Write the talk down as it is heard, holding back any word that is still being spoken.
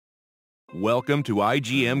Welcome to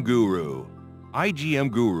igmGuru.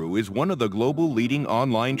 igmGuru is one of the global leading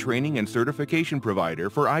online training and certification provider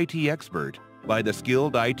for IT expert by the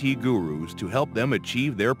skilled IT gurus to help them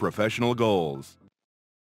achieve their professional goals.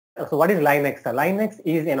 So what is Linux? Linux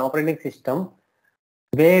is an operating system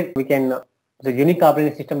where we can, the unique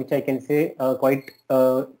operating system which I can say quite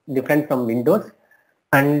different from Windows,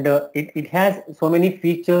 and it has so many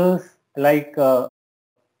features like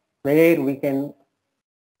where we can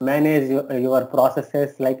manage your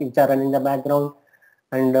processes like which are running in the background,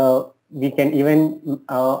 and we can even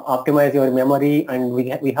optimize your memory, and we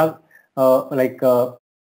have at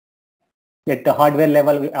the hardware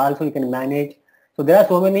level we also you can manage. So there are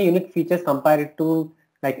so many unique features compared to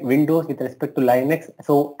like Windows with respect to Linux.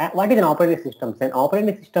 So what is an operating system? An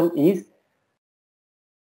operating system is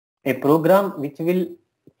a program which will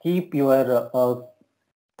keep your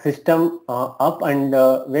system up, and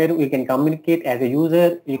where we can communicate as a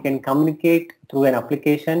user. You can communicate through an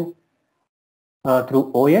application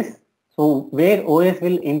through OS. So where OS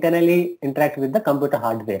will internally interact with the computer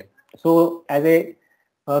hardware. So as a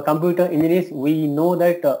computer engineers, we know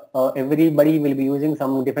that everybody will be using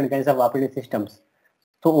some different kinds of operating systems.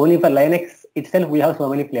 So only for Linux itself, we have so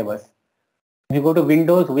many flavors. If you go to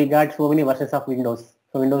Windows, we got so many versions of Windows.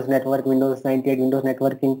 So Windows Network, Windows 98, Windows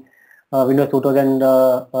Networking, Windows 2000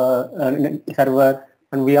 server,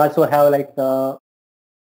 and we also have like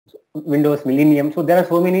Windows Millennium. So there are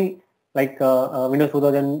so many like Windows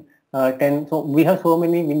 2010. So we have so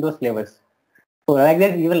many Windows flavors. So like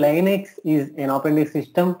that, even Linux is an operating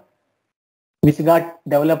system which got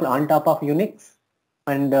developed on top of Unix,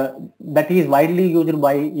 and that is widely used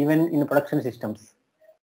by even in production systems.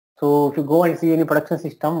 So if you go and see any production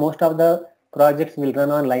system, most of the projects will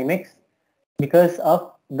run on Linux because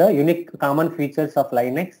of the unique common features of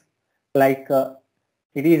Linux. Like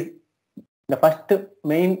it is the first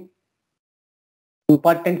main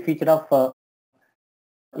important feature of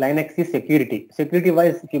Linux is security. Security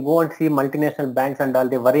wise, if you go and see multinational banks and all,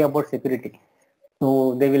 they worry about security.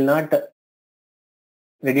 So they will not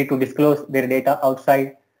ready to disclose their data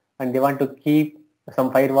outside, and they want to keep some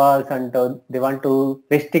firewalls, and they want to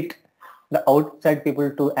restrict the outside people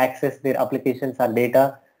to access their applications or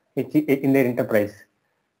data in their enterprise.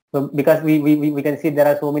 So because we can see there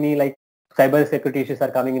are so many like cyber security issues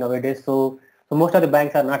are coming in nowadays. So most of the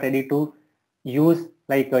banks are not ready to use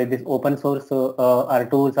like this open source or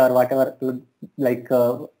tools or whatever, like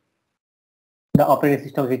the operating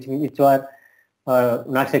systems which are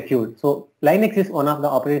not secured. So Linux is one of the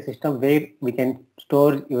operating system where we can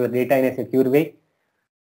store your data in a secure way,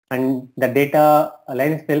 and the data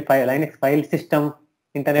Linux file system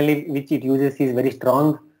internally which it uses is very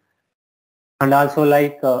strong, and also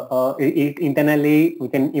like it internally we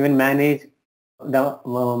can even manage the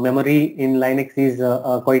memory in Linux is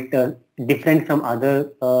quite different from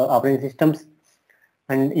other operating systems,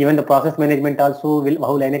 and even the process management also will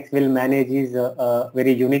how Linux will manage is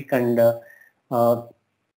very unique, and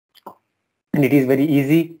it is very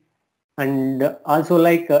easy. And also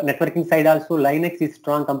like networking side also Linux is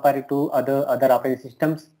strong compared to other operating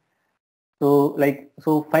systems. So like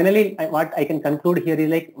finally what I can conclude here is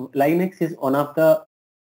like Linux is one of the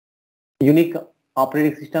unique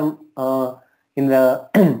operating system in the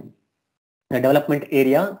development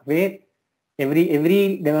area where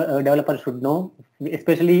every developer should know,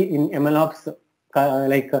 especially in MLOps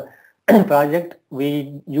project.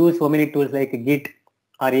 We use so many tools like Git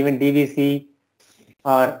or even DVC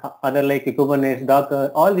or other like Kubernetes,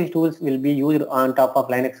 Docker. All these tools will be used on top of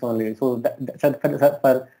Linux only. So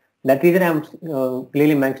for that reason, I'm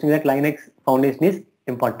clearly mentioning that Linux foundation is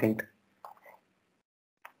important.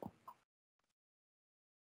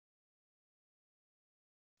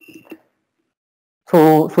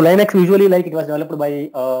 So Linux usually like it was developed by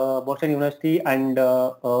Boston University, and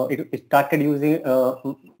it started using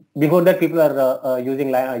before that people are using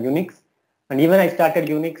Unix, and even I started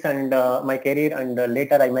Unix and my career, and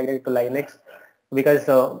later I migrated to Linux because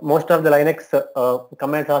most of the Linux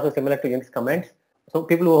commands are also similar to Unix commands. So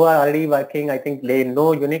people who are already working, I think they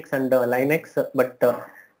know Unix and Linux, but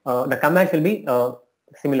the commands will be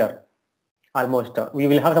similar almost. We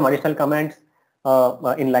will have some additional commands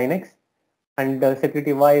in Linux, and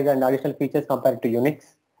security wise and additional features compared to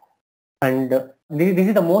Unix. And this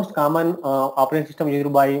is the most common operating system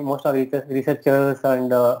used by most of researchers,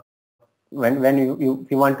 and when you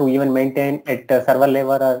want to even maintain at a server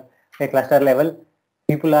level or a cluster level,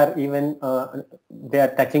 people are even they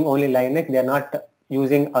are touching only Linux. They are not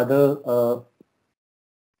using other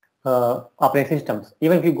operating systems.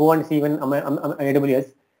 Even if you go and see even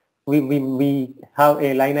AWS, we have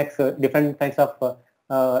a Linux different kinds of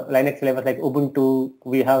Linux flavors like Ubuntu.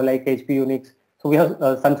 We have like HP Unix. So we have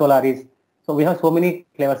Sun Solaris. So we have so many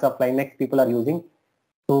flavors of Linux people are using.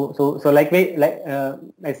 So like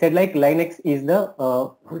I said, like Linux is the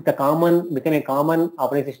common, became a common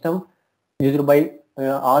operating system used by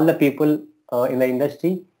all the people in the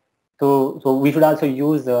industry. So we should also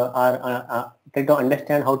use try to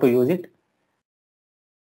understand how to use it.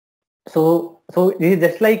 So it is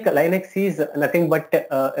just like Linux is nothing but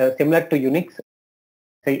similar to Unix.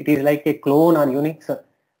 So it is like a clone on Unix,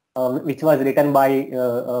 which was written by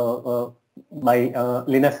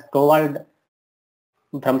Linus Torvald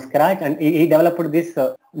from scratch, and he developed this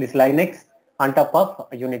Linux on top of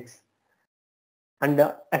Unix. And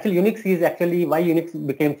actually, Unix is actually why Unix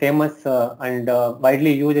became famous and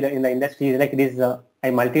widely used in the industry. Is like it is a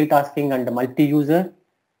multitasking and multi-user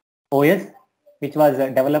OS, which was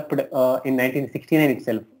developed in 1969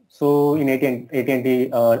 itself. So in AT&T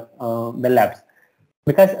Bell Labs,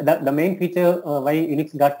 because the main feature why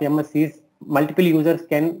Unix got famous is multiple users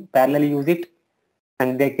can parallelly use it,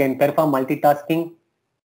 and they can perform multitasking.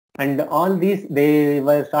 And all these they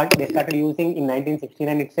started using in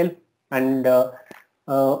 1969 itself, and that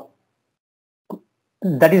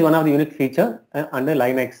is one of the unique feature under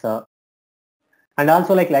Linux. And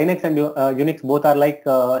also like Linux and Unix both are like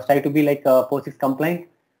try to be like POSIX compliant.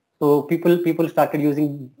 So people started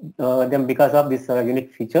using them because of this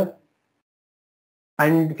unique feature.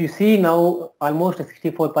 And if you see now, almost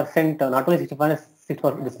 64%, not only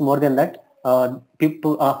 64%, it's more than that.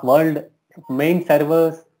 People of world main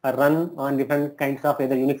servers are run on different kinds of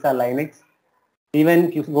either Unix or Linux. Even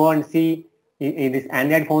if you go and see these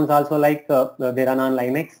Android phones also like they run on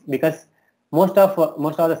Linux, because most of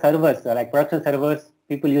the servers like production servers,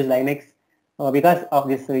 people use Linux because of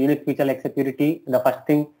this unique feature like security, the first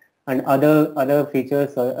thing, and other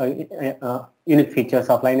features, unique features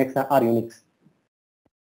of Linux are Unix.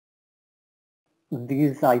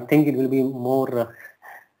 These I think it will be more.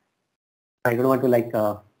 I don't want to like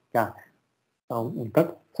yeah.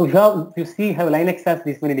 So if you see how Linux has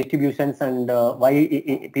this many distributions, and why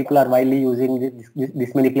people are widely using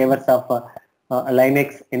this many flavors of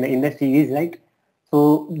Linux in the industry is right.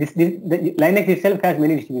 So the Linux itself has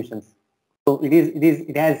many distributions. So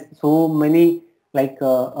it has so many like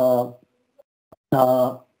what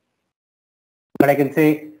I can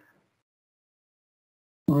say.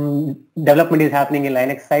 Development is happening in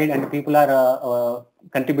Linux side, and people are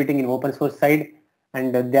contributing in open source side,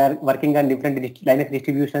 and they are working on different Linux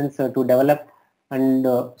distributions to develop. And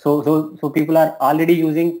so people are already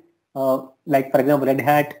using like for example Red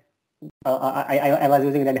Hat. I was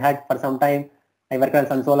using Red Hat for some time. I worked on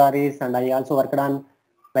Sun Solaris, and I also worked on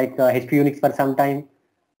like HP Unix for some time,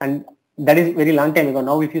 and that is very long time ago.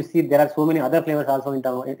 Now if you see, there are so many other flavors also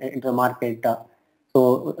into the market.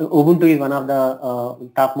 So Ubuntu is one of the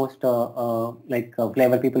topmost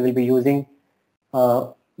flavor people will be using.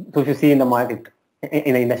 So if you see in the market,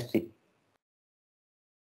 in the industry.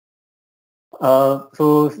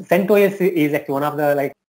 So CentOS is actually one of the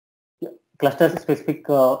like cluster specific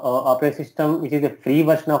operating system, which is a free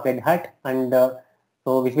version of Red Hat, and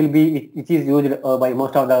so which is used by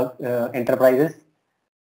most of the enterprises.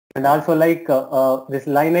 And also like this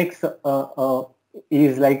Linux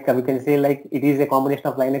is like we can say like it is a combination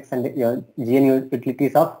of Linux and GNU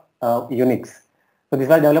utilities of Unix. So this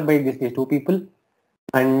was developed by these two people,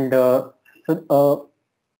 and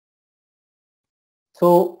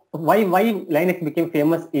so why Linux became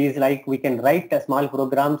famous is like we can write small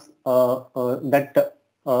programs that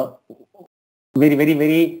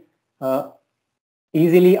very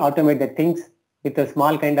easily automate the things with a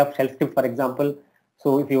small kind of shell script, for example.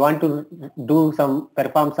 So if you want to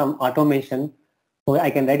perform some automation, so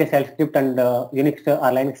I can write a shell script and Unix or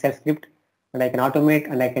Linux shell script, and I can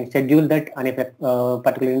automate, and I can schedule that on a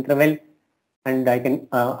particular interval, and I can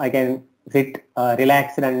sit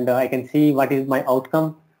relaxed, and I can see what is my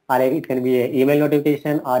outcome, or it can be an email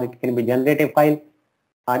notification, or it can be generate a file,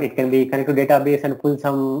 or it can be connect to database and pull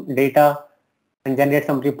some data and generate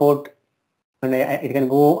some report, and it can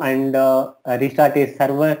go and restart a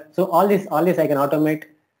server. So all this I can automate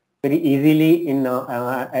very easily in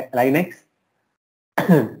Linux.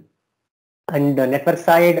 And network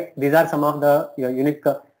side, these are some of the unique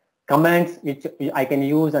commands which I can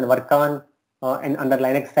use and work on. And under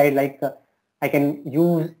Linux side, like I can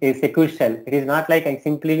use a secure shell. It is not like I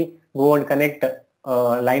simply go and connect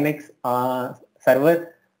Linux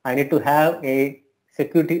server. I need to have a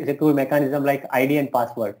secure mechanism like ID and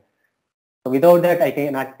password. So without that, I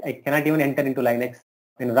cannot even enter into Linux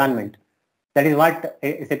environment. That is what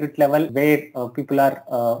a security level where people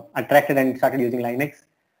are attracted and started using Linux.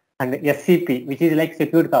 And SCP, which is like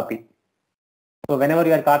secured copy. So whenever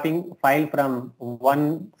you are copying file from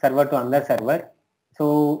one server to another server,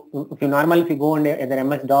 so if you go on either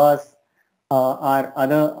MS-DOS or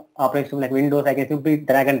other operating like Windows, I can simply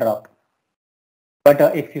drag and drop. But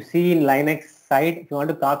if you see in Linux side, if you want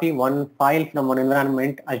to copy one file from one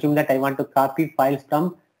environment, assume that I want to copy files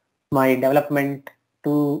from my development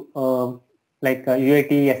to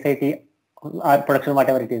UAT, SAT, or production,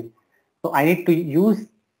 whatever it is. So I need to use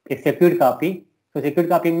a secured copy. So secured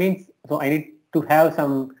copy means, so I need to have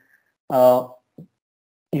some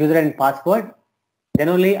user and password. Then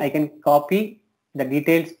only I can copy the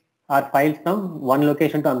details or files from one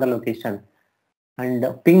location to another location. And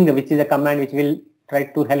ping, which is a command which will try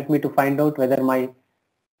to help me to find out whether my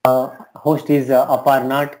host is up or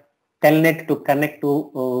not. Telnet to connect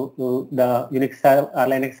to the Unix or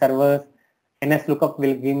Linux servers. NSLOOKUP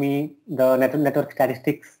will give me the network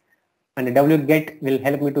statistics, and wget will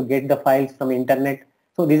help me to get the files from internet.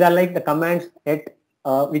 So these are like the commands at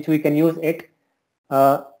which we can use at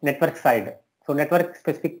network side. So network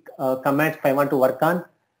specific commands if I want to work on,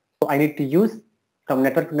 so I need to use from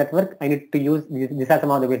network to network. I need to use these are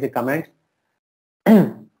some of the basic commands.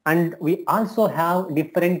 And we also have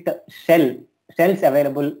different shells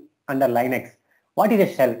available under Linux. What is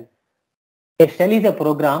a shell? A shell is a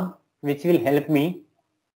program which will help me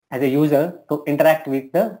as a user to interact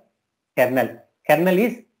with the kernel. Kernel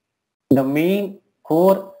is the main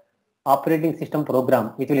core operating system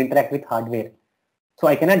program which will interact with hardware. So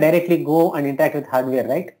I cannot directly go and interact with hardware,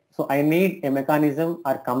 right? So I need a mechanism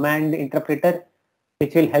or command interpreter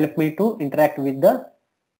which will help me to interact with the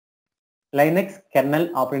Linux kernel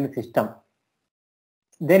operating system.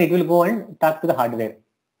 Then it will go and talk to the hardware.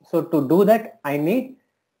 So to do that, I need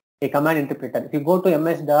a command interpreter. If you go to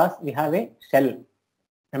MS-DOS, we have a shell,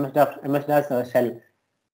 MS-DOS shell.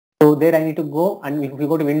 So there I need to go, and if we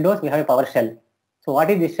go to Windows, we have a PowerShell. So what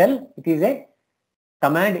is this shell? It is a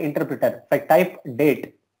command interpreter. If I type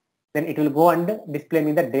date, then it will go and display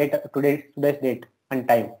me the date, today's date and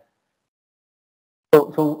time.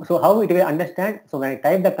 So how it will understand? So when I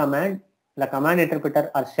type the command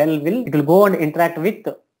interpreter or shell it will go and interact with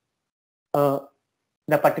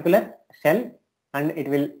the particular shell, and it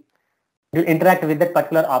will interact with that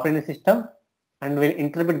particular operating system and will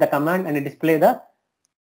interpret the command and display the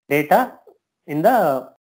data in the.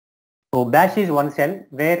 So bash is one shell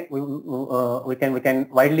where we can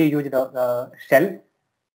widely use the shell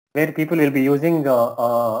where people will be using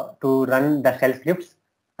to run the shell scripts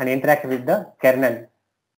and interact with the kernel.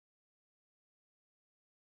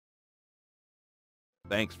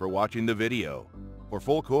 Thanks for watching the video. For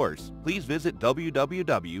full course, please visit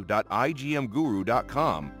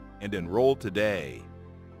www.igmguru.com and enroll today.